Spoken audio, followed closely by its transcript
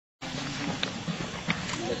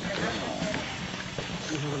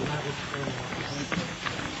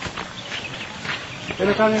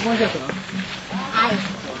Pero kami po dyan, no? Ay.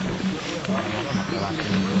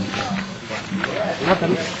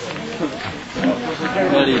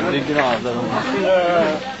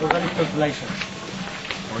 Organic fertilizer.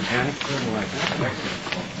 Organic fertilizer.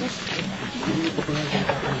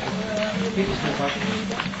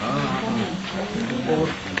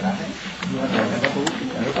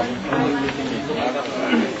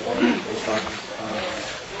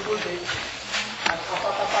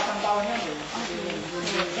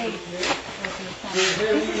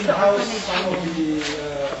 This is the house of the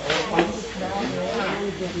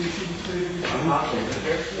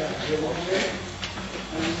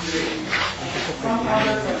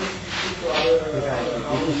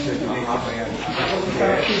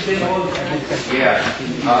Yeah.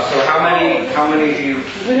 So how many do you?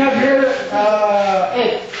 We have here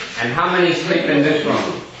 8. And how many sleep in this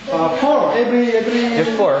room? 4. Every.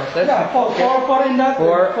 Just 4. That's Yeah, 4 in that.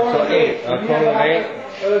 4. So 8. Total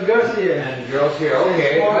 8. Girls here. And girls here.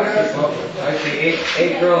 Okay. I see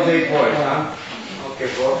 8 girls, 8 boys. Huh? Okay,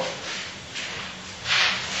 4.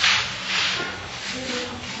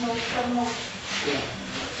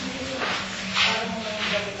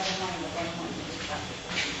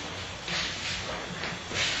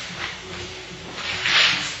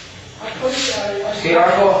 CR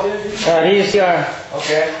po? Here is CR.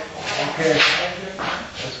 Okay. Okay.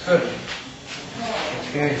 That's good.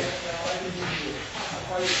 Okay.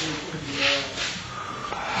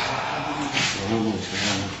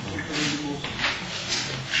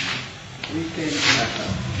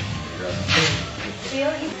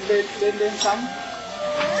 Then some.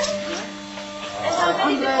 And how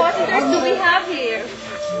many depositors do we have here?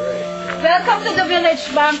 Welcome to the village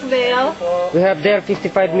bank, Bill. We have there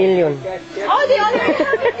 55 million. Oh, they already have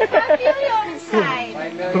 55 million inside.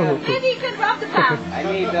 Maybe you can rob the bank. I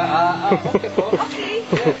need okay, folks. Okay.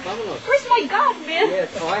 Yes, vámonos. Where's my gun, Bill? Yes,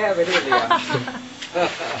 oh, I have it here.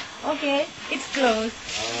 Yeah. Okay, it's closed.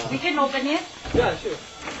 We can open it. Yeah, sure.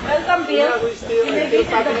 Welcome, Bill. We still Can I visit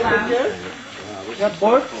the packing bank? here. We have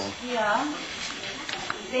board. Yeah.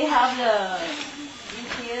 They have the...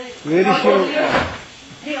 Very sure.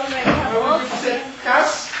 They already have all.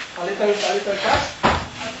 Cash. A little cash.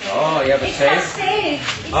 Oh, you have a It's not safe?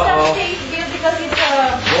 safe. It's Uh-oh. not safe, Bill, because it's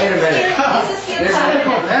a... Wait a minute. It's a steel cabinet.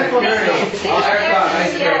 Aircon. Oh, aircon. I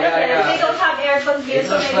see. Yeah, they don't have aircon, Bill. It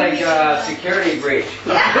looks like a security breach.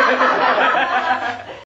 Yeah.